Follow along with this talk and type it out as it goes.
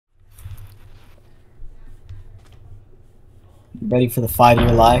Ready for the fight of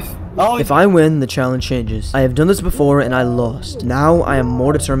your life? Oh, If I win, the challenge changes. I have done this before and I lost. Now I am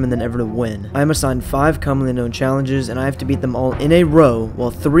more determined than ever to win. I am assigned 5 commonly known challenges and I have to beat them all in a row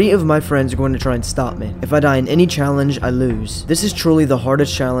while 3 of my friends are going to try and stop me. If I die in any challenge, I lose. This is truly the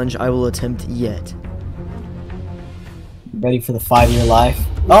hardest challenge I will attempt yet. ready for the fight of your life?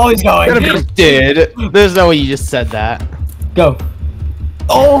 Oh, he's going. Dude, there's no way you just said that. Go.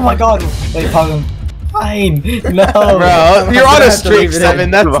 Oh my god. Wait, Pogum. Fine. No. Bro, you're on a streak, 7.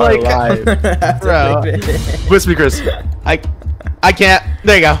 That's like... Bro. Twist me, Chris. I can't.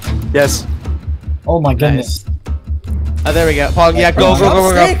 There you go. Yes. Oh my goodness. Oh, there we go. Pog, yeah, go.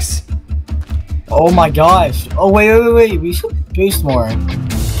 Oh my gosh. Oh, wait. We should boost more.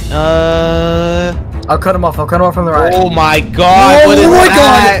 I'll cut him off. I'll cut him off from the right. Oh my god. What is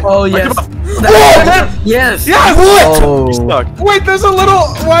that? Oh, yes. Yes. Yeah, what? Oh. Stuck. Wait, there's a little...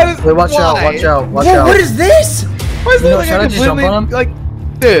 Why is... Wait, watch out. What is this? Why is You know, there should I like a just jump completely... on him?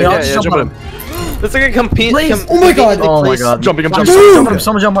 Like... Dude, Yeah, Yeah, jump on him. it's like a compete... Please. Oh my god. Oh my god. Jumping, I'm Someone jumping. jump on him.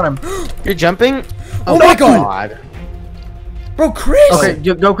 Someone jump on him. You're jumping? Oh my god. Bro, Chris! Okay,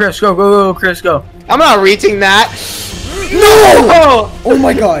 go, Chris. Go, Chris. Go. I'm not reaching that. No! Oh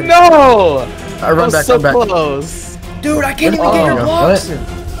my god. No! I run back. So Run back. close. Dude, I can't even Oh, get your blocks.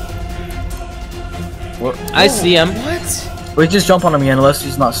 I see him. What? We just jump on him again unless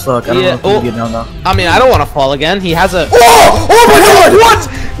he's not stuck. I don't know if he can get down now. I mean, I don't want to fall again. He has a... Oh! Oh my god!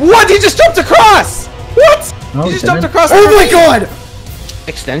 What? What? He just jumped across! What? No, He he just jumped didn't. across Oh the my ravine. god! There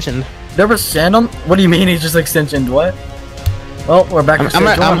Extension. was sand on. What do you mean? He's just extensioned. What? Well, we're back to I'm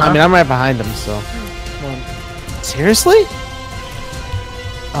right, stage one, huh? I'm right behind him, so... Seriously?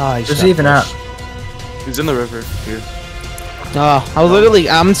 Oh, he's Where's he even at? He's in the river here. Oh,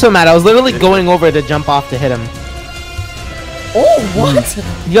 I'm so mad. I was literally going over to jump off to hit him. Oh,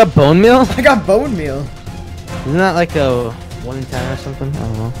 what? You got bone meal? I got bone meal. Isn't that like a 1 in 10 or something? I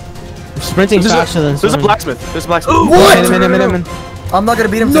don't know. I'm sprinting faster than There's a swimming. blacksmith. There's a blacksmith. What? Hit him. I'm not gonna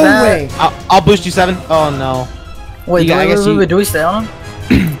beat him to No that. way. I'll boost you 7. Oh no. Wait, Yeah, I guess you- do we stay on him?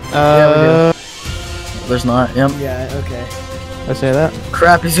 There's not. Yep. Yeah, okay. I say that.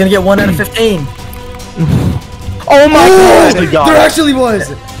 Crap, he's gonna get 1 out of 15. Oh my god! There actually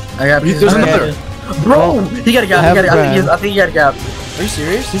was. I got There's pieces. another. Bro, he got a gap. I think he got a gap. Are you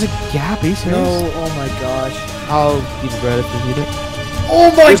serious? There's a gap. Are you serious? No, oh my gosh. I'll give you bread if you need it.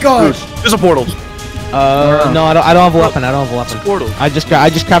 Oh my gosh. There's a portal. No, I don't have a weapon. I don't have a weapon. Portal. I just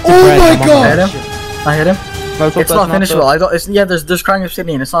crafted Oh bread. my I'm on God. I hit him. I hit him. Let's hope It's that's not finishable. the- I don't. It's, yeah, there's crying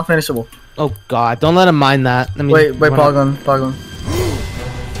obsidian. It's not finishable. Oh god! Don't let him mind that. I mean, Wait, we're not- Poglin.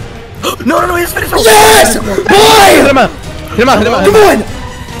 No, it's finishable. Yes! Boy! Hit him out! Hit him out! Hit him out! Come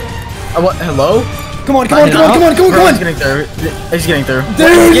on! What? Hello? Come on! Bro, he's getting through. He's getting through.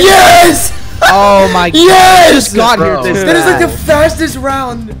 Dude, yes! Oh my god! Yes! I just got here Bro. too. That is like the fastest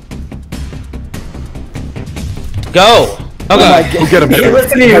round. Go! Okay. We'll get him.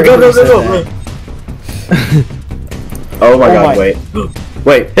 Listen here. Go. Oh my Oh god, my- wait.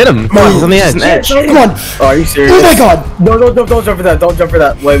 Wait. Hit him! He's on the edge. Come on! Oh, are you serious? Oh my god! No, don't jump for that. Don't jump for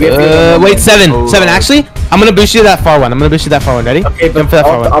that. Wait, we have to Wait, 7. 7. Actually, I'm gonna boost you to that far one. Ready? Okay, but Jump for that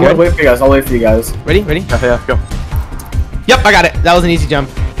far one. I'm gonna Good? wait for you guys. I'll wait for you guys. Ready? Yeah, go. Yep, I got it. That was an easy jump.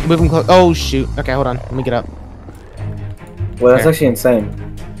 Moving close. Oh shoot. Okay, hold on. Let me get up. Well, that's Okay. actually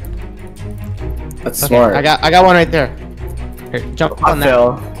insane. That's Okay, smart. I got one right there. Here, jump I on that.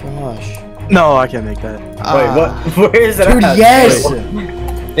 fell. Gosh. No, I can't make that. Wait, what? Where is it Dude, at? yes!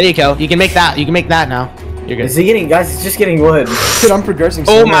 Wait, There you go. You can make that. You can make that now. You're good. is he getting, guys, he's just getting wood. Dude, I'm progressing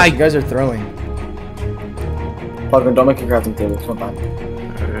so Oh much. my- You guys are throwing. Pogman, don't make a crafting table. It's one time.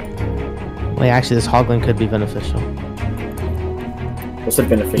 Wait, actually, this hoglin could be beneficial. What's it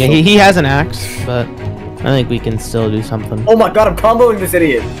beneficial? Yeah, he has an axe, but I think we can still do something. Oh my god, I'm comboing this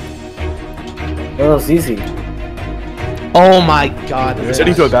idiot. Oh, it's easy. Oh my god. He's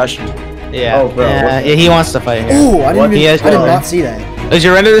heading to a bastion. Yeah. Oh, bro, Yeah, what- he wants to fight here. Ooh, I What? didn't He even, has I did power. not see that. Is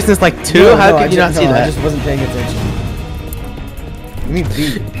your render distance like 2? No, How no, could you not see I that? just wasn't paying attention. Let me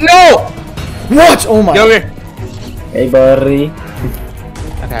beat. No! What? Oh my. Get over here. Hey, buddy.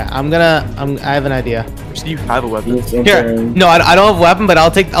 Okay, I have an idea. So you have a weapon. He's Here. entering. No, I don't have a weapon, but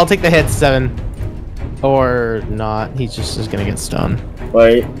I'll take the hits, 7. Or not. He's just is gonna get stoned.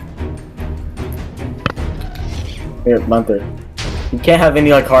 Wait. Here, Munter. You can't have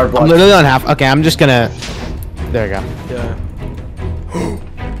any like hard I'm blocks. literally on half. Okay, I'm just gonna. There we go. Yeah.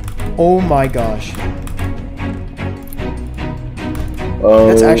 Oh my gosh. Oh.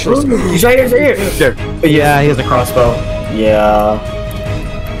 That's actually. He's right here. There. Yeah, he has a crossbow. Yeah.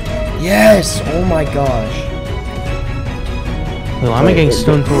 Yes. Oh my gosh. Well, I'm getting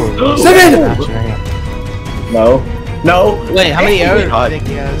stoned too. 7! Right here. No. No. Wait, how many arrows do God. you think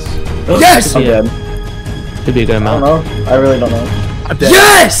he has? Yes! I'm Yeah. dead. Could be a good I amount. don't know. I really don't know. I'm dead.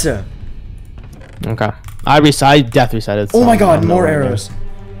 Yes! Okay. I death resetted. Oh my so god, I'm more nowhere near. arrows.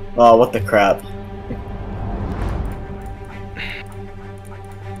 Oh, what the crap.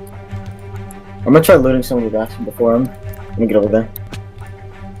 I'm gonna try looting some of the bastion before him. Let me get over there.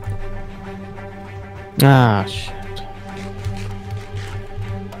 Ah, shit.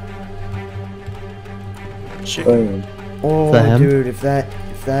 Shit. Boom. Oh, Is that him? dude, if that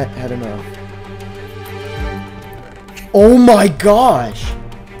had enough. Oh my gosh!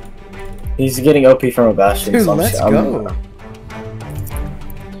 He's getting OP from a bastion. Dude, so let's go.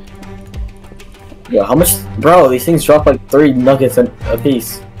 Yo, how much? Bro, these things drop like 3 nuggets a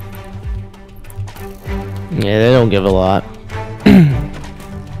piece. Yeah, they don't give a lot.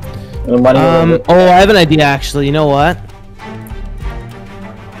 And I'm not even Oh, I have an idea actually. You know what?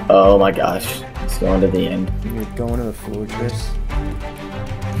 Oh my gosh. Let's go on to the end. You're going to the fortress?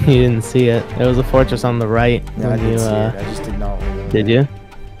 You didn't see it. There was a fortress on the right. No, I when didn't you, see it. I just did not want to. Did you?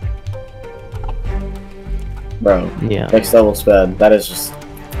 Bro, Yeah. next level sped. That is just...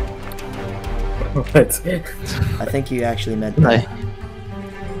 What? I think you actually meant that.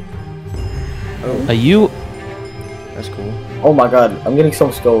 Oh, Are you? that's cool. Oh my god, I'm getting so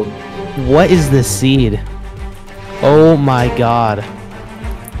much gold. What is this seed? Oh my god.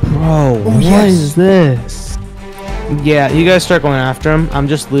 Bro, what yes. is this? Yeah, you guys start going after him. I'm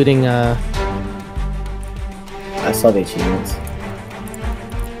just looting, I saw the achievements.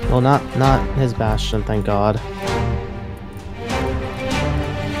 well, not his bastion, thank god.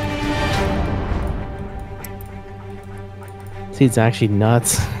 Seed's actually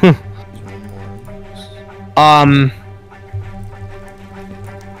nuts.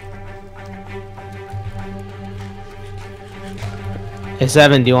 Hey,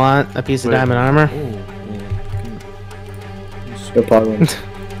 Seven, do you want a piece of Wait. diamond armor? Go problem.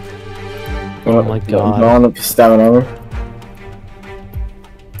 Oh my god. No on the stamina armor.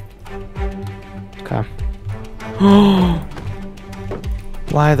 Okay.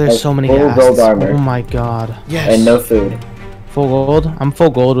 Why are there Like so many full gases? gold armor. Oh my god. Yes. And no food. Full gold? I'm full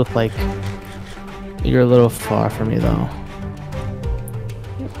gold with like... You're a little far from me though.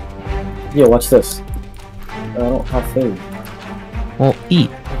 Yeah, watch this. I don't have food. Well, eat.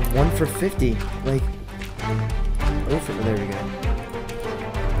 1 for 50. Like. Oh, there we go.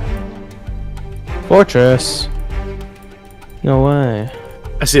 Fortress. No way.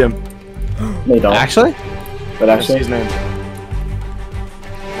 I see him. No, you don't. Actually? But I see actually. his name.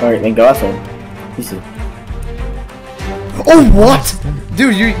 Alright, then go after him. Easy. Oh, what?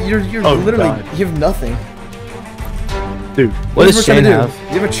 Dude, you're Oh, literally. God. You have nothing. Dude. What does are we gonna Shane do?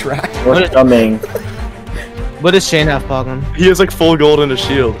 have? You have a track? We're coming. What does Shane have, Pogman? He has like full gold and a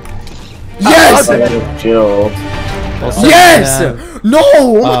shield. Yes! Jill. Well, Seven, Yes! yeah.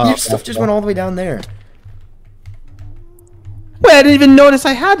 No! Your stuff just went all the way down there. Wait, I didn't even notice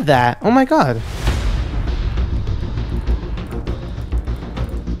I had that. Oh my god.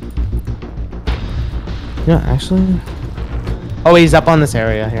 Yeah, actually. Oh, he's up on this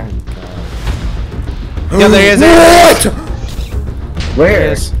area here. Yeah, there he is. There he is. There he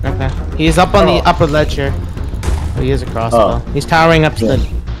Where? is. Okay. He's up on the upper ledge here. Oh, he has a crossbow. Oh. He's towering up to the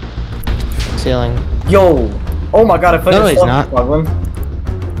ceiling. Yo! Oh my god, I played No, this he's not. Problem.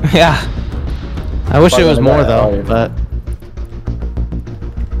 Yeah. I wish it was Fucking more that though, earlier. but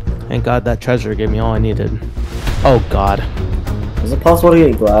thank God that treasure gave me all I needed. Oh God. Is it possible to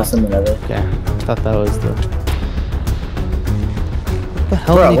get glass in the nether? Okay. I thought that was the. What the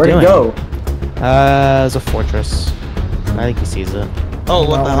hell Bro, is he where'd doing? he go? It's a fortress. I think he sees it. Oh,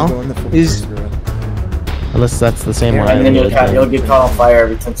 what the Not hell? going the He's fortress, bro. unless that's the same one. I And then needed. you'll get caught on fire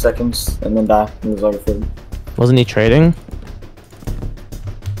every 10 seconds and then die. And lose all your food. Wasn't he trading?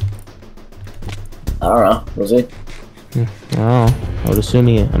 I don't know. Was he? Oh, I would assume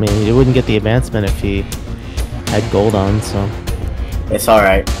he. I mean, he wouldn't get the advancement if he had gold on. So. It's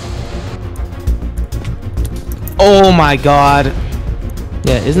alright. Oh my God.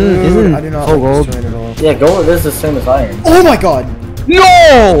 Yeah, Dude, isn't I do not full like gold? this terrain at all. Yeah, gold is the same as iron. Oh my god!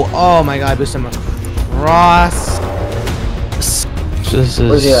 No! Oh my God, boost him across. This Where's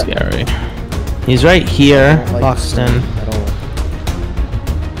is he at? scary. He's right I here, don't like boxed this in. terrain at all.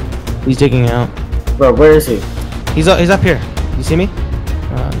 He's digging out. Bro, where is he? He's up here. You see me?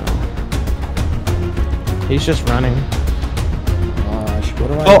 No. He's just running. Gosh, what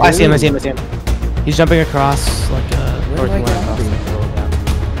do I Oh, do? I see him. He's jumping across like a. Where do I he went get across out? like a little gap.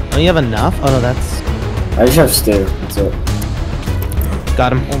 Oh, you have enough? Oh no, that's. I just have stew. That's it.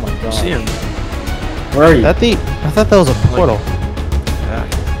 Got him. Oh my god. See him. Where are you? I thought that was a portal. Yeah.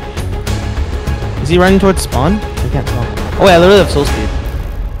 Is he running towards spawn? Like can't tell. Oh wait, I literally have soul speed.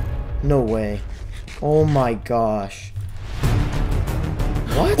 No way. Oh my gosh.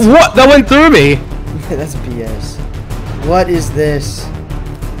 What? What? That went through me. That's BS. What is this?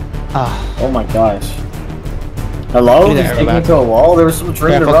 Ah. Oh my gosh. Hello? Give me He's that taking air me to a wall? There was some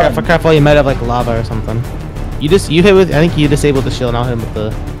train to Careful, run. careful, careful. You might have like lava or something. You hit with. I think you disabled the shield, and I'll hit him with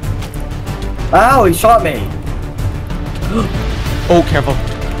the. Ow, he shot me. Oh, careful.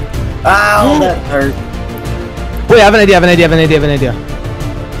 Ow, that hurt. Wait, I have an idea.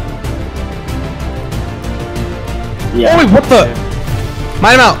 Yeah. Oh wait, what the?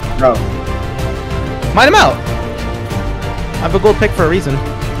 Mine him out. Bro. Mine him out. I have a gold pick for a reason.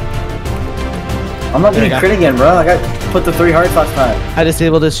 I'm not There getting you go. crit again, bro. I got put the 3 hearts last time. I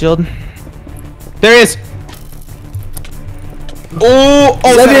disabled his shield. There he is. Oh,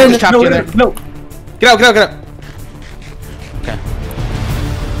 oh, Seven. just trapped you in there. No. Get out, get out, get out. Okay.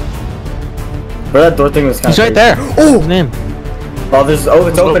 Bro, that door thing was kind He's of right there. Oh, his name. Oh, this is, oh,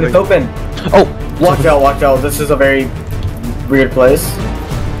 it's open, it's open. Oh, Watch out, watch out. This is a very weird place.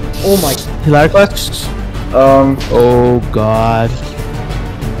 Oh my. he ladder clutched. Oh god.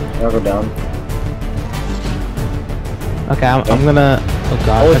 I'll go down. Okay, I'm gonna. Oh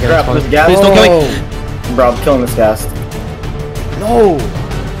god. Holy okay, crap, that's this gas. Please don't kill me. Bro, I'm killing this gas. No.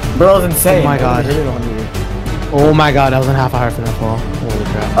 Bro, it's insane. Oh my god. Hit it on you. Oh my god, I was in half a heart from that fall. Holy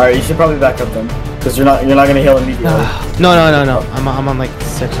crap. Alright, you should probably back up then. Because you're not gonna heal immediately. No. I'm on like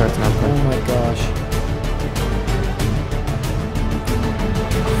 6 hearts now. Oh my gosh.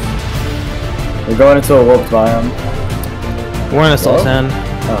 We're going into a wolf biome. We're in a soul Hello? sand.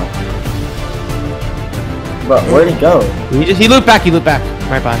 Oh. But where'd he go? He looped back,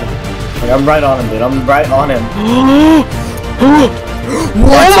 right behind him. Like, I'm right on him, dude. I'm right on him.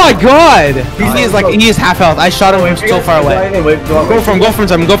 Oh my god! He is half health. I shot him from so far away. Go for him.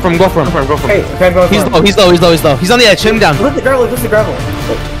 Hey, okay, I'm going He's for him. low, he's low. He's on the edge, hit him down. Lift the gravel,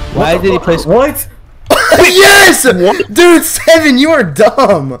 Why did he place? What? Yes! Dude, 7, you are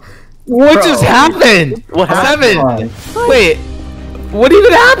dumb. What Bro. just happened? What happened? 7. Wait, what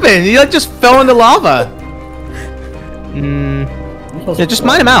even happened? He like just fell into lava. Yeah, just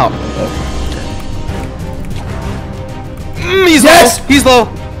mine him out. He's Yes! low. He's low.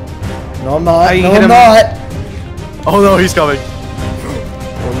 No, I'm not. you No, hit I'm him. not. Oh no, he's coming.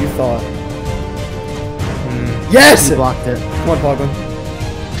 Oh, you thought. Yes! He blocked it. Come on, Pogman.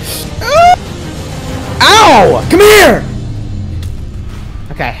 Ow! Come here!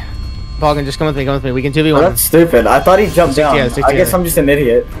 Okay. Poggin, just come with me. We can Bro, 2v1. that's stupid. I thought he jumped down. together, stick I guess together. I'm just an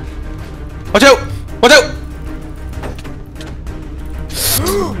idiot. Watch out! Watch out!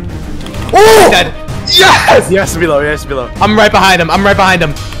 Oh! Dead. Yes! He has to be low. He has to be low. I'm right behind him.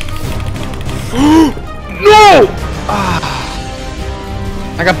 No!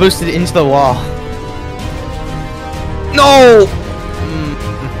 Ah. I got boosted into the wall. No!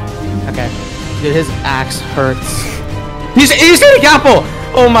 Okay. Dude, his axe hurts. He's in a apple!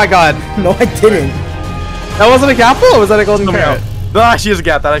 Oh my god. No, I didn't. That wasn't a apple, or was that a golden Coming carrot? out. No, actually is a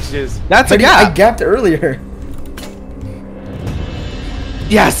gap. That actually is. That's a I gap. gapped earlier.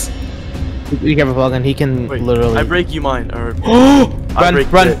 Yes! Be careful, Poggin. He can Wait, literally... I break you mine. Or Run, break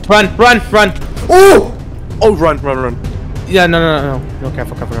run, it. run. Oh! Oh, run. Yeah, no. No,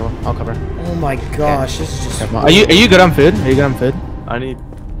 careful. I'll cover. Oh my gosh, this is just. Are you good on food? I need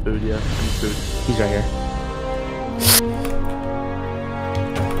food. Yeah, I need food. He's right here.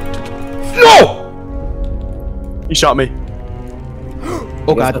 No! He shot me.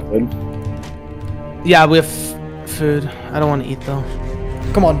 Oh god. That's not good. Yeah, we have food. I don't want to eat though.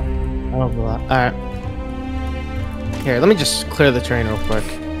 Come on. I don't have a lot. Alright. Here, let me just clear the terrain real quick.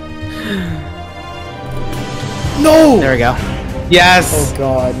 No! There we go. Yes! Oh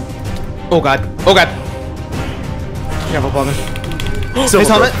god. Oh god. Careful, Poggin. Silver His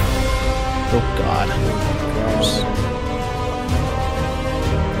helmet. bullet. Oh god.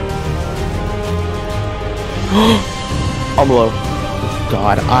 I'm low.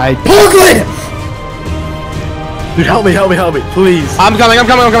 God, Pogman! Dude, help me, please. I'm coming.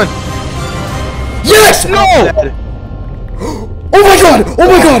 Yes! No! Oh my god!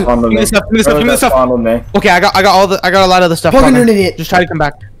 Spawn with Give me me. the stuff, give me the stuff, Whoever give me the that stuff. spawned with me. Okay, I got a lot of the stuff. Poggen, Poggin. you're an idiot. Just try to come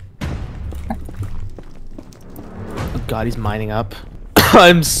back. Oh god, he's mining up.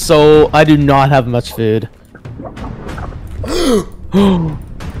 I do not have much food.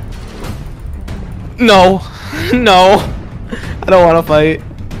 No. I don't want to fight.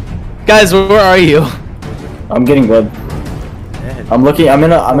 Guys, where are you? I'm getting good. I'm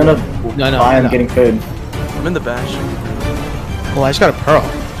in a No, I biome know. getting food. I'm in the bash. Oh, I just got a pearl.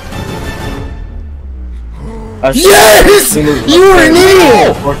 I Yes! You were an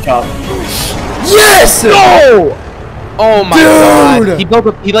idiot! Pork chop. Yes! No! Oh my Dude!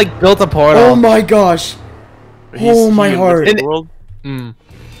 god. He like built a portal. Oh my gosh. Oh my heart. World. That's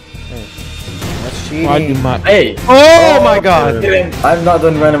cheating. Why'd you much? Hey! Oh my god. I've not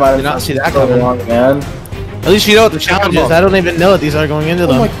done random items. Did not see that so coming. long, man. At least you know what the challenge is. I don't even know what these are going into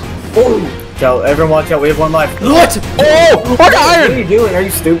them. Joe, everyone watch out. We have 1 life. What? Oh! What What are iron? you doing? Are you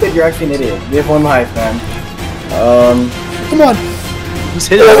stupid? You're actually an idiot. We have 1 life, man. Come on. Just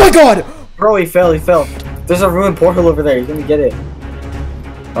hit Oh it. my god. Bro, he fell. He fell. There's a ruined portal over there. He's gonna get it.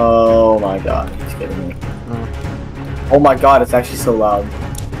 Oh my god. He's kidding me. Oh my god, it's actually so loud.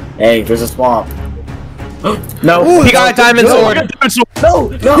 Hey, there's a swamp. No. Ooh, He got a diamond sword. No.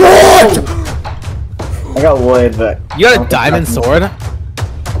 No. I got wood, but You got a diamond sword?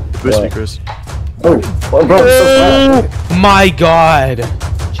 Boost me, Chris. Oh, bro, it's so fast. Oh my god.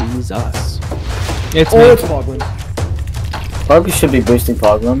 Jesus. It's Oh, me. it's boggling. Probably should be boosting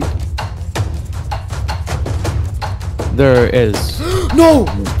Poglin. There is. No.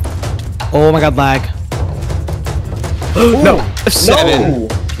 Oh my god, lag. No. 7.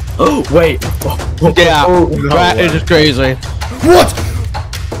 No. Wait. Yeah, Oh, that is just crazy. What?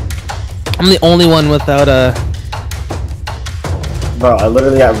 I'm the only one without a. Bro, I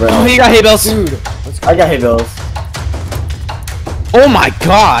literally got Oh, red. you got hay bales. Dude. I got hay bills. Oh my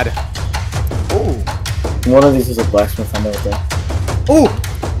god. Oh. One of these is a blacksmith. I know it there. Oh.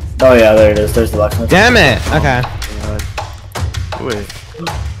 Oh yeah, there it is. There's the blacksmith. Damn it. Okay. Wait.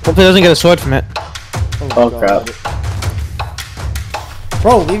 Hopefully he doesn't get a sword from it. Oh crap.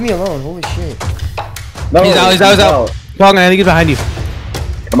 Bro, leave me alone. Holy shit. No, He's out. He's out. He's out. Pogman, I think he's behind you.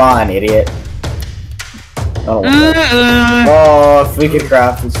 Come on, idiot. Oh. Mm-mm. Oh, if we could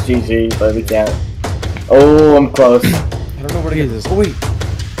craft, it's GG, but we can't. Oh, I'm close. I don't know where to get this. Oh wait.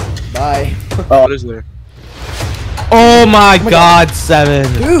 Bye. What is there? Oh my god,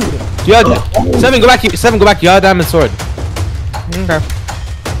 7. Dude. You had 7. Go back. 7. Go back. You had a diamond sword. Okay.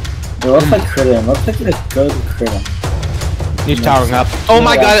 Dude, let's like crit him. Let's make it a good crit him. He's towering up. Oh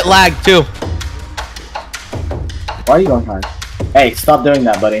my god, it lagged too. Why are you going hard? Hey, stop doing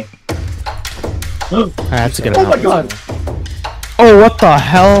that, buddy. Alright, that's a good Oh my amount. god. Oh, what the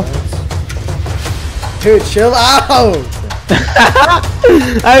hell? Dude, chill out. I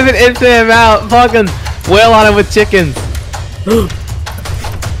have an infinite amount. Fucking wail on him with chickens.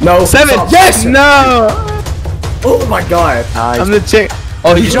 No. 7. stop. Yes! No. Oh my god. I'm the chick.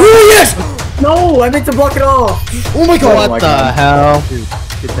 Oh, he's. Oh yes. No, I meant to block it off. Oh my god. Oh my What the God. hell?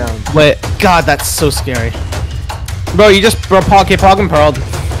 Get down. Wait, God, that's so scary. Bro, you just Pog and pearled.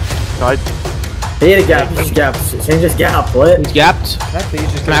 I He hit a gap. Just gap. Change this gap. What? He's gapped. Can I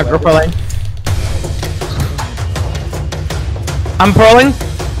please just Can I get have a group weapon? pearling? I'm pearling.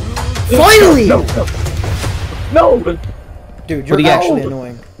 Finally. No. No. Dude, What you're do you got? actually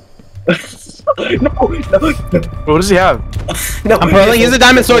annoying. No. What does he have? No. I'm pearling. He has a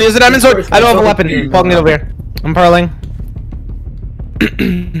diamond sword. He has a diamond sword. I don't have a weapon. Pog me over here. I'm pearling.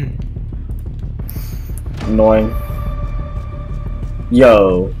 Annoying.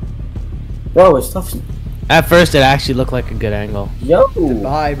 Yo. Bro, it's tough. At first, it actually looked like a good angle. Yo.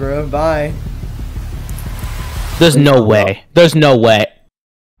 Bye, bro. Bye. There's no way. There's no way.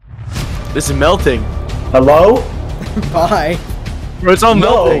 This is melting. Hello? Bye. Bro, it's all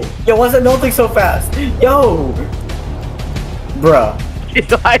melting. Yo, why is it melting so fast? Yo. Bruh.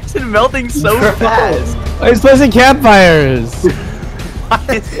 Why is it melting so fast? He's placing campfires. Why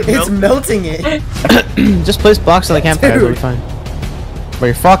is it It's melting it. Just place blocks on the campfire. It'll be Dude. fine. But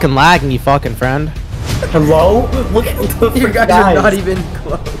you're fucking lagging, you fucking friend. Hello? Look at the You guys are not even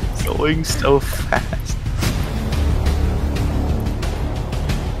close. going so fast?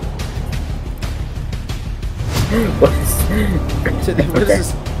 What is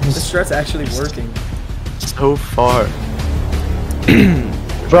this? This strat's actually working. So far.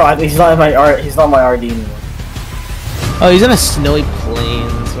 Bro, he's not in my he's not my RD anymore. Oh, he's in a snowy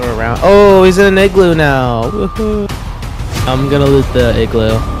plains or around. Oh, he's in an igloo now. Woohoo. I'm gonna loot the igloo.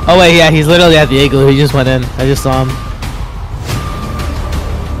 Oh wait, yeah, he's literally at the igloo. He just went in. I just saw him.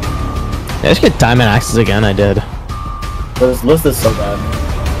 Yeah, I should get diamond axes again. I did. But this list is so bad.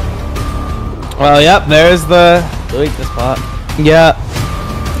 Well, yep. There's the weakness spot. Yeah.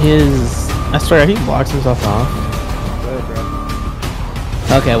 I swear he blocks himself off.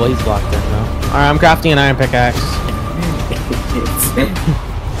 Okay, well he's blocked in now. Alright, I'm crafting an iron pickaxe.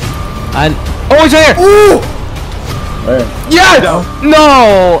 Oh, he's right here! Ooh! Where? Yes!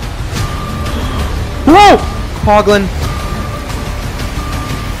 No! Whoa! Poglin.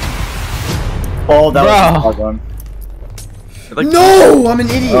 Oh, that was Bro. a hard one. No! I'm an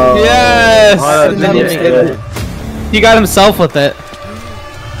idiot. Oh. Yes! Oh, I did not idiot. understand that. He got himself with it.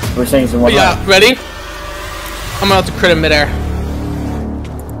 We're saying some one. Yeah, ready? I'm about to crit him midair.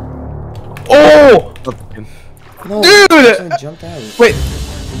 Oh! No, Dude! someone jumped out. Wait.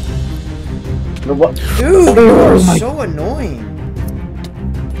 What? Dude, you are so annoying.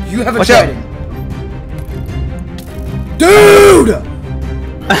 You have a Watch out. trident. Dude!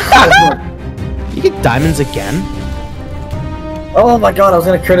 You get diamonds again? Oh my god, I was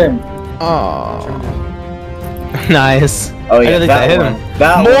gonna crit him. Oh. Nice. Oh I yeah, didn't think that I hit one. him.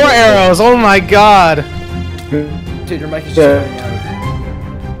 That More one. arrows! Oh my god! Dude, your mic is Yeah. shutting out.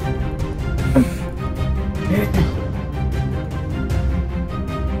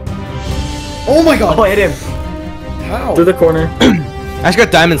 Oh my god! Oh, I hit him How? through the corner. I just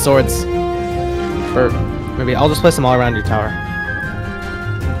got diamond swords. Or maybe I'll just place them all around your tower.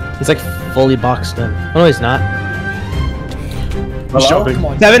 He's like fully boxed in. Oh no, he's not. Hello? Come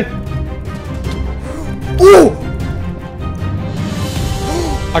on. 7. Ooh!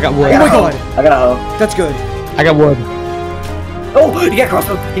 I got wood. Oh my god! I got a hoe. That's good. I got wood. Oh, he got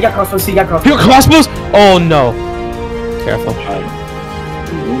crossbow. He got crossbow. He got crossbow. You got crossbows? Oh no. Careful.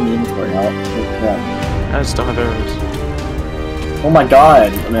 I just don't have arrows. Oh my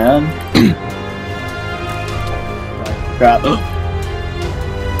god, man. Crap.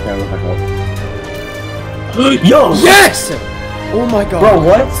 Yo! Yes! Oh my god. Bro,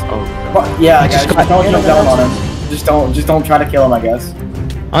 what? Oh, Bro, yeah, I guys, just just don't jump down on him. Just don't try to kill him, I guess.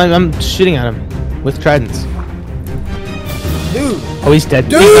 I'm shooting at him with tridents. Dude! Oh, he's dead.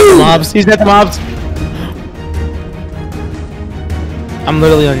 Dude! He's dead to mobs. He's dead to mobs. I'm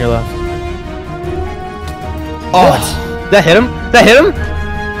literally on your left. Oh, that hit him? That hit him?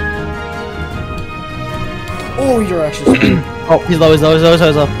 Oh, you're actually smart. Oh, he's low, he's low, he's low, he's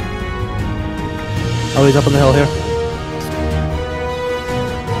low. Oh, he's up on the hill here.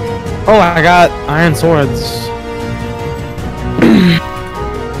 Oh, I got iron swords.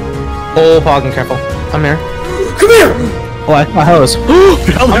 Oh, Poggin, careful. I'm here. Come here! Oh, I got hose. I'm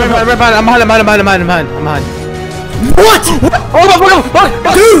behind. What? Oh, fuck!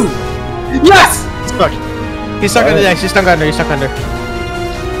 Dude! Yes! Stuck. He's stuck under the He's stuck under.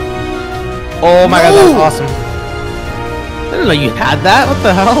 Oh my god, that was awesome. I didn't know you had that. What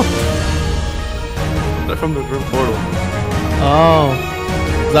the hell? They're from the room portal. Oh.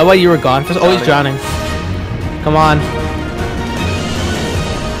 Is that why you were gone for? Oh, he's drowning. Come on.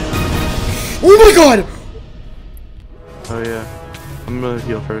 Oh my god! Oh yeah. I'm gonna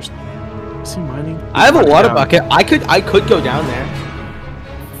heal first. Is he mining? I have a He's water down. bucket. I could go down there.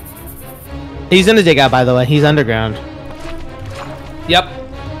 He's gonna dig out, by the way. He's underground. Yep.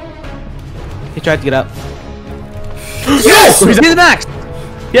 He tried to get up. Yes! He's an axe.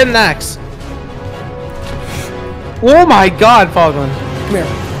 He had an axe. Oh my god, Foglin. Come here.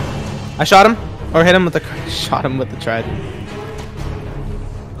 I shot him, or hit him with the shot him with the trident.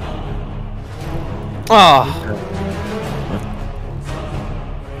 Oh.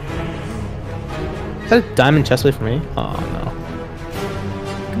 Is that a diamond chestplate for me? Oh no.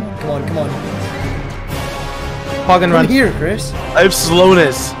 Come on. Foglin, Run run. here, Chris. I have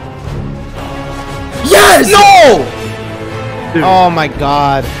slowness. Yes! No! Dude. Oh my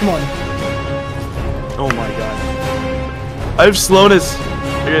god. Come on. Oh my god. I have slowness.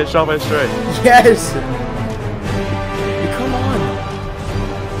 You're getting shot by a stray. Yes! Come on.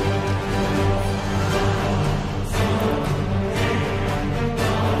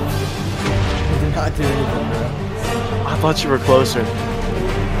 You did not do anything, bro. I thought you were closer. I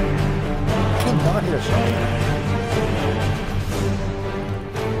cannot hit a shot.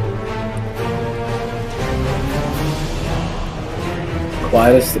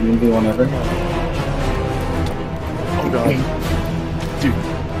 Quietest movie one ever. Oh god. Dude.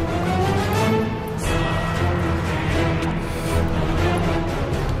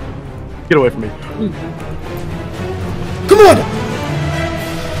 Get away from me. Come on!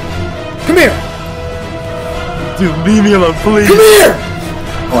 Come here! Dude, leave me alone, please. Come here!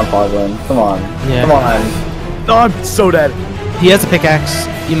 Come on, Poglin. Come on. Yeah. Come on. No, I'm so dead. He has a pickaxe.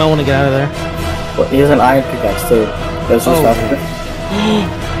 You might want to get out of there. Well, he has an iron pickaxe too. That's just faster.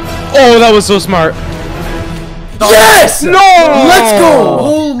 Oh, that was so smart. Yes! No! Let's go!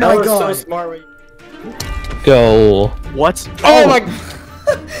 Oh That my was so god. smart. Go. What? Oh my.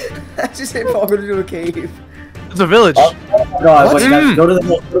 I just hit Paul into a cave. It's a village. Oh my god, What? wait, guys, go to the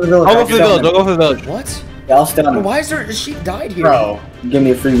village. Go to the village. I'll go for the village. I'll go for the village. What? Yeah, I'll stay on it. Why is there a sheep died here? Bro, give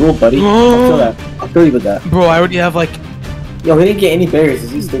me a free rule, buddy. I'll kill that. I'll kill you with that. Bro, I already have like. Yo, he didn't get any berries.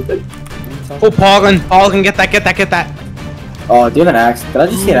 Is he stupid? Oh, Poggin, get that. Oh, do you have an axe? Did I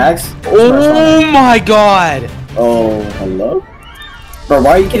just see an axe? Oh my god. Oh, hello? Bro,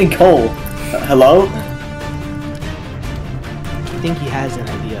 why are you getting coal? Hello? I think he has an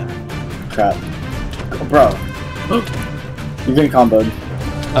idea. Crap. Oh, bro. You're getting comboed.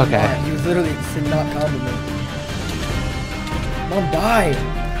 Okay. You literally did not combo me. Mom, die!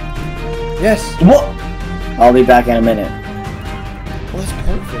 Yes! What? I'll be back in a minute. Well, that's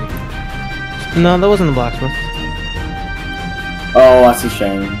perfect. No, that wasn't the blacksmith. Oh, I see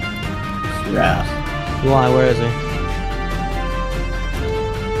Shane. Yeah. Why? Where is he?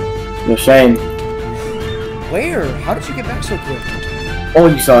 Yo, Shane. Where? How did you get back so quick? Oh,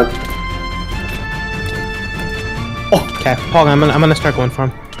 you suck. Okay, Paul, I'm gonna start going for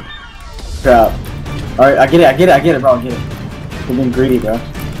him. Crap. Alright, I get it, bro, I get it. We're being greedy, bro.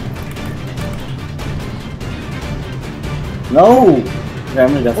 No! Okay,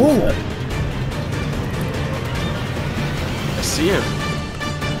 I'm gonna definitely I see him.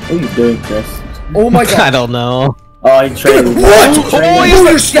 What are you doing, Chris? Oh my god! I don't know. Oh, he traded. What? He traded. Oh,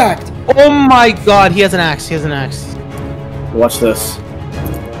 you're stacked! Oh my god, he has an axe. He has an axe. Watch this.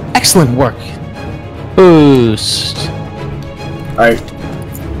 Excellent work. Boost. Alright.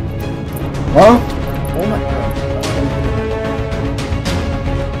 Huh? Oh my god.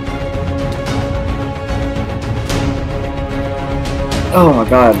 Oh my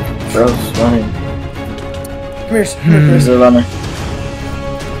god. Bro's running. Come here, Chris. He's a runner.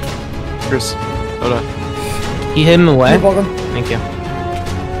 Chris, hold on. He hit him away. You're welcome. Thank you.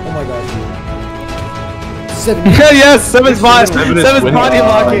 Oh my god. 7. Yes, seven's body. Seven is Seven's winning. body Oh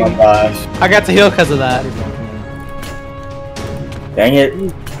blocking. my gosh. I got to heal because of that. Dang it.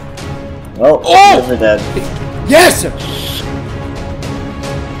 Well, Oh! they're dead. Yes!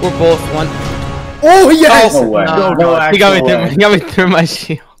 We're both one. Oh yes! No way. No, No he got actual way. me through my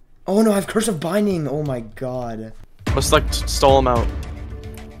shield. Oh no, I have Curse of Binding. Oh my god. Let's like stall him out.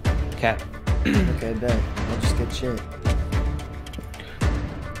 Okay. Okay, bet. I'll just get shit.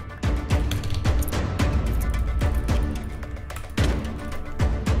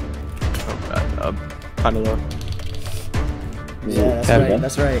 Oh god, kind of low. Yeah, that's Okay. right.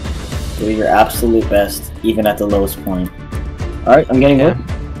 That's right. Do your absolute best, even at the lowest point. Alright, I'm getting it.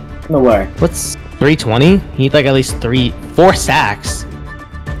 No way. What's 320? He need like at least 4 sacks.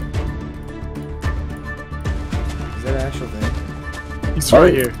 Is that an actual thing? He's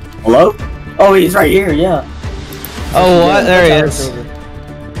right here. Hello? Oh, he's right here, yeah. Oh, what? There he Tower's is. over.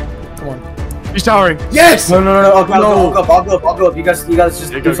 Come on. He's towering. Yes! No. I'll go up. You guys just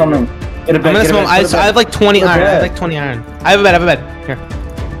Yeah, do go, something. Get a I'm bed, gonna get a smoke. bed, I get a bed. have like 20 Go to iron. I have bed. like 20 iron. I have a bed. Here.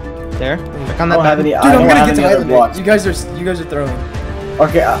 There. Click on I don't that have bed. any. Dude, I I'm don't gonna have get to any other Island. blocks. You guys are throwing.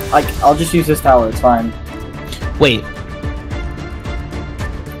 Okay, I'll just use this tower. It's fine. Wait.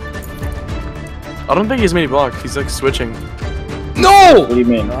 I don't think he has many blocks. He's like switching. No! What do you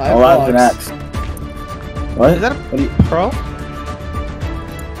mean? No, I have I'll have an blocks. axe. What? Is that a What do you? pearl?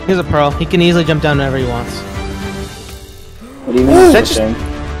 Here's a pearl. He can easily jump down whenever he wants. What do you mean? Ooh. That just- switching?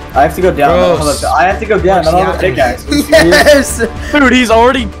 I have to go down. Gross. I have to go down. I don't have a pickaxe. Yes! Dude, he's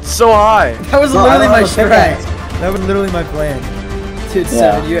already so high. That was No, I literally don't my have a strat. pickaxe. That was literally my plan. Dude,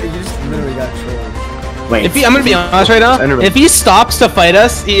 Yeah. 7, you just literally got trolled. Wait. If he, I'm gonna be honest right now. Enderman. If he stops to fight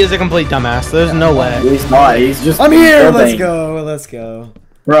us, he is a complete dumbass. There's no way. He's not. He's just. I'm here! building. Let's go.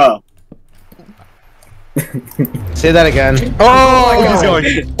 Bro. Say that again. Oh, he's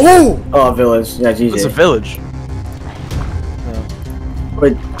going. Oh! Oh, village. Yeah, GG. It's a village.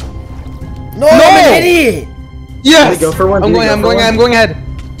 Wait, No, I'm an idiot! Yes. go for one? I'm Did he going. go for one? I'm going ahead.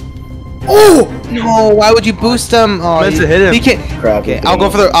 Oh! No. Why would you boost him? Oh, Meant to hit him. He can't. crap. Okay, I'll go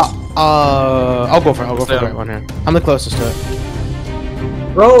for the. I'll go for the Yeah. right one here. I'm the closest to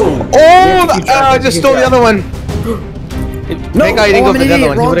it. Bro. Oh, I just stole the other one. No, Thank God you didn't Oh, go I'm for an the other idiot,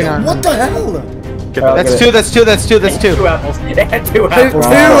 one. He wrong would've thing. gone. What the hell? Get Oh, that. That's two. That's two. That's two. That's two. Two apples. It had 2 Two, apples.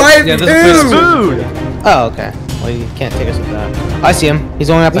 I have Yeah, two! there's a Food. Oh, okay. Well, you can't take us with that. I see him. He's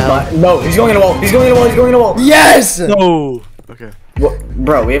going up the He's hill. not- No, he's going in a wall. He's going in a wall. He's going in a wall. Yes! No. Okay. Well,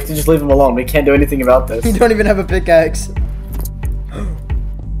 bro, we have to just leave him alone. We can't do anything about this. You don't even have a pickaxe.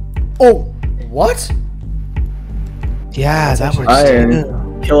 Oh, what? Yeah, that works.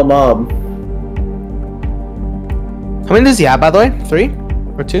 Iron. Kill a mob. How many does he have, by the way? 3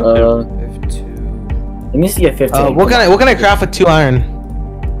 or 2? I have 2. Let me see a 15. What can I craft with 2 iron?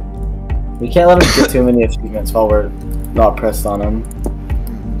 We can't let him get too many achievements while we're not pressed on him.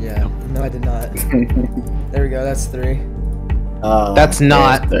 Yeah. No, I did not. There we go. That's 3. That's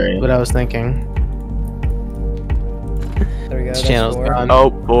not there's 3. what I was thinking. There we go. This That's channel's 4. done.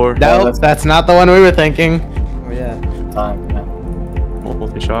 Oh, 4. No, that's- that's not the one we were thinking. Oh yeah. Time. Yeah.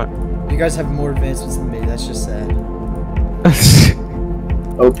 Multi-shot. You guys have more advancements than me. That's just sad.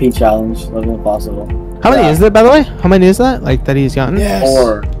 OP challenge. Level impossible. How many is there, by the way? How many is that? Like, that he's gotten? Yes.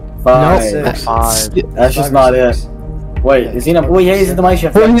 4, 5. No, 6. 5. That's just 5 or not it. 6. Wait, is he in a? Wait, yeah, he's in the mine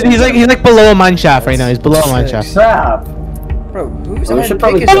shaft. Well, he's like below a mine shaft right now. He's below a mine shaft. Crap. Bro, who's Well, we should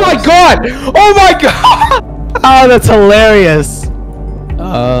probably- Oh my god! Oh my god! Oh, that's hilarious.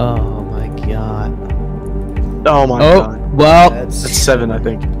 Oh my god. Oh my Oh, god. well. That's 7, I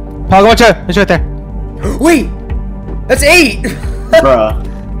think. Paul, watch out. It's right there. Wait! That's 8! Bruh.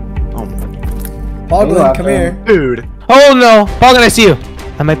 Oh my Boglin, come here. dude. Oh no. Paul, can I see you?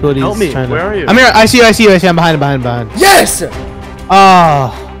 I might be able to Help me. trying to- Where are you? I'm here. I see you. I see you. I see you. I'm behind. Yes! Oh.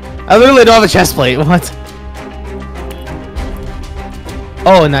 I literally don't have a chest plate. What?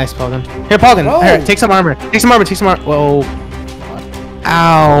 Oh, nice, Poggin. Here, Poggin. Oh. Here, take some armor. Take some armor. Whoa.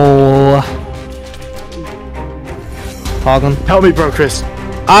 Ow. Poggin. Help me, bro, Chris.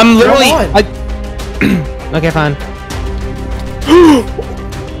 I'm literally. Come Okay, fine.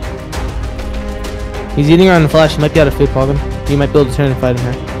 He's eating her on the flesh. He might be out of food, Poggin. You might be able to turn and fight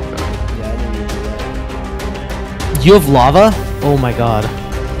him here. You have lava? Oh my god.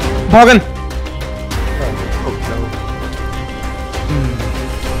 Poggin!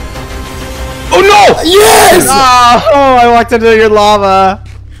 Oh no! Yes! Oh, I walked into your lava.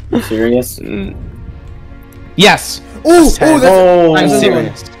 You serious? Yes. Oh, that's Oh, I'm that's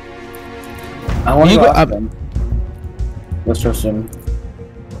serious. I want to You go go- after him. Let's trust him.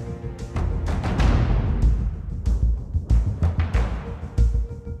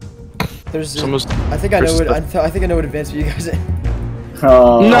 There's. It's almost. I think I know Chris what. is I think I know what advanced you guys.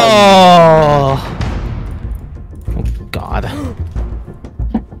 Oh. No. Oh god.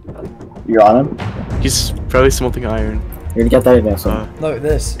 You're on him? He's probably smelting iron. You're gonna get that advance one. Look at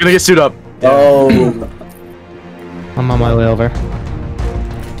this. Gonna get suit up. Oh. I'm on my way over.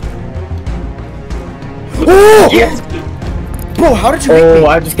 Oh! Yes. Bro, how did you make Oh, me?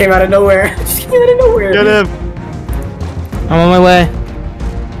 I just came out of nowhere. I just came out of nowhere. Get him. I'm on my way.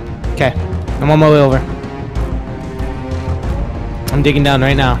 Okay. I'm on my way over. I'm digging down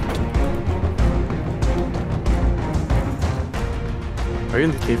right now. Are you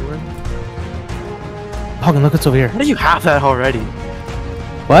in the cave room? Hogan, look what's over here. How do you have that already?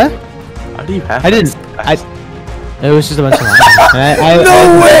 What? How do you have I that? didn't. It was just a bunch of lava.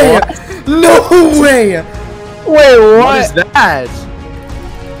 No way! No way! Wait, What is that?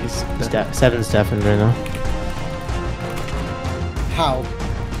 He's Seven's deafened right now. How?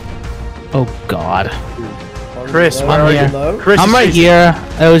 Oh god. Chris, Low? where are Are you? low? Chris I'm is right chasing- here.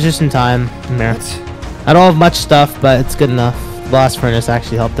 It was just in time. I'm here. What? I don't have much stuff, but it's good enough. Blast furnace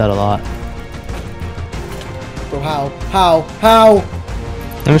actually helped out a lot. Bro, how? How?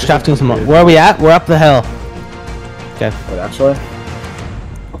 I'm just crafting some more. Where are we at? We're up the hill. Okay. Wait, actually?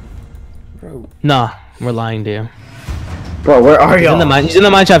 Bro. Nah, we're lying to you. Bro, where are He's you? in the mine. He's in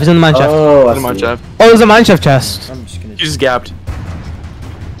the mine shaft. He's in the mine shaft. Oh, I Come on, see. Jeff. Oh, there's a mine shaft chest. I'm just gonna. You just gapped.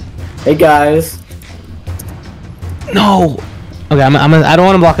 Hey guys. No. Okay, I don't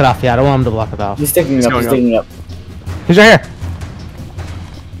want to block it off. Yeah, I don't want him to block it off. He's sticking He's up. going He's up. sticking up. He's right here.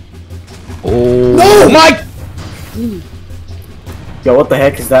 Oh. No! Mike! Yo, what the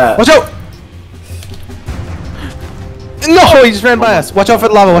heck is that? Watch out! No, he just ran by us. Watch out for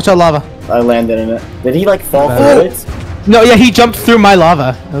the lava. Watch out, lava. I landed in it. Did he like fall Oh. through it? No, yeah, he jumped through my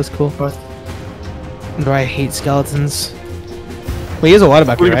lava. That was cool. What? Bro, I hate skeletons. Wait, he has a water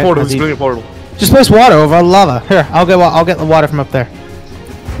bucket, Building a right? portal. Has He's he- building a portal. Just place water over the lava. Here, I'll get the water from up there.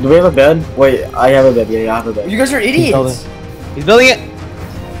 Do we have a bed? Wait, I have a bed. Yeah, I have a bed. You guys are He's building. idiots. He's building it.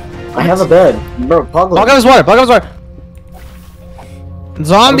 I have a bed. Bro, Poggle. Block out his water. Block out his water.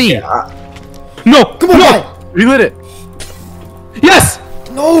 Zombie. Okay, No. Come on, no. guy. Relit it. Yes.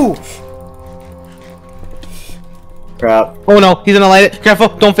 No! crap. Oh no, he's gonna light it. Careful.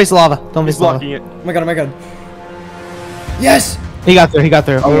 Don't face the lava. Don't face He's the lava. blocking it. Oh my god, oh my god. Yes! He got through. He got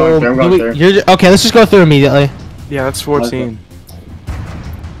through. I'm going through, I'm going through. Okay, let's just go through immediately. Yeah, that's 14.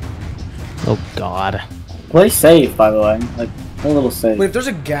 Oh god. Play safe, by the way. Like, a little safe. Wait, if there's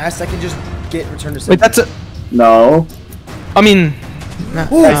a gas, I can just get returned to Wait, that's a. No. I mean.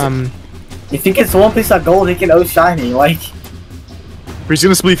 Ooh. If he gets one piece of gold, he can outshine. Like, He's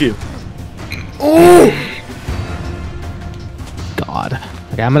gonna spleef you. Oh! God.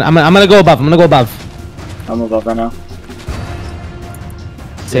 Okay, I'm gonna go above. I'm gonna go above. I'm above right now.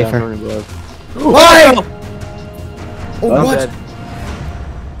 Safer. Yeah, I'm going above. Why? Oh, I'm what? dead.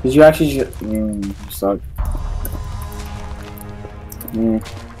 Did you actually just... suck.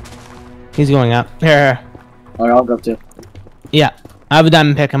 He's going up. Here. Alright, I'll go up too. Yeah. I have a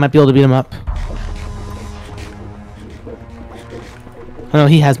diamond pick. I might be able to beat him up. Oh no,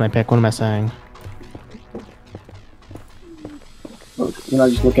 he has my pick. What am I saying? You know,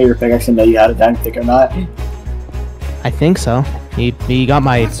 just look at your pickaxe and know you had a diamond pick or not. I think so. He got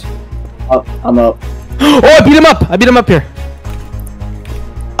my. Oh, I'm up. Oh, I beat him up! I beat him up here.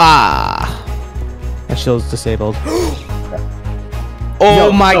 Ah. That shield's disabled.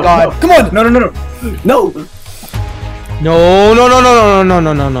 Oh my god. Come on! No. No, no.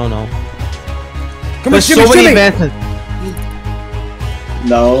 Come on, There's shoot so me, many shoot me! advancements.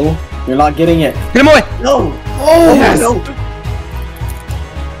 No, you're not getting it. Get him away! No. Oh, Yes. No.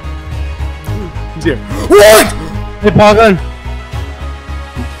 He's here. What? Hey, Pogon.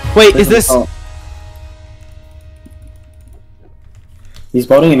 Wait, is this? Oh. He's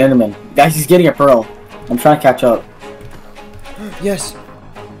boating an Enderman. Guys, he's getting a pearl. I'm trying to catch up. Yes.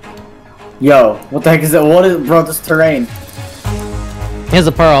 Yo, what the heck is it? What is, bro? This terrain. Here's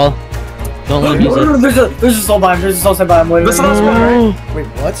a pearl. Don't let him use it. There's a soul by him. There's a soul by him. Wait. Wait,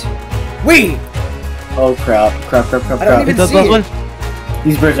 what? Wait! Oh crap! I don't even see it.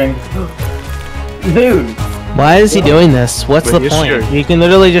 He's bridging. Dude. Why is he doing this? What's Wait, the he's point? sure. You can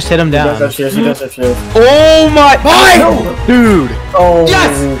literally just hit him He does down. have shears. He does have shears. Oh my! Dude. Oh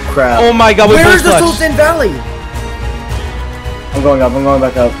Yes! crap! Oh my god! We Where both is the clutched. Sultan Valley? I'm going up. I'm going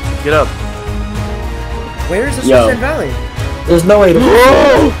back up. Get up. Where is the Yo. Sultan Valley? There's no way to.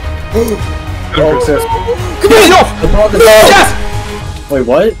 Oh, sis. Come on! No! Yes! Wait,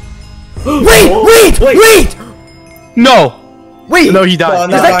 what? Wait! No! Wait! No, he died.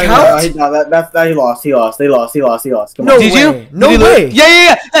 Does that count? That he lost. He lost. They lost. He lost. Come No on. Did way. you? No Did you way.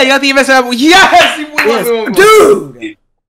 Yeah, you got the EMS. Yes! Yes. Dude!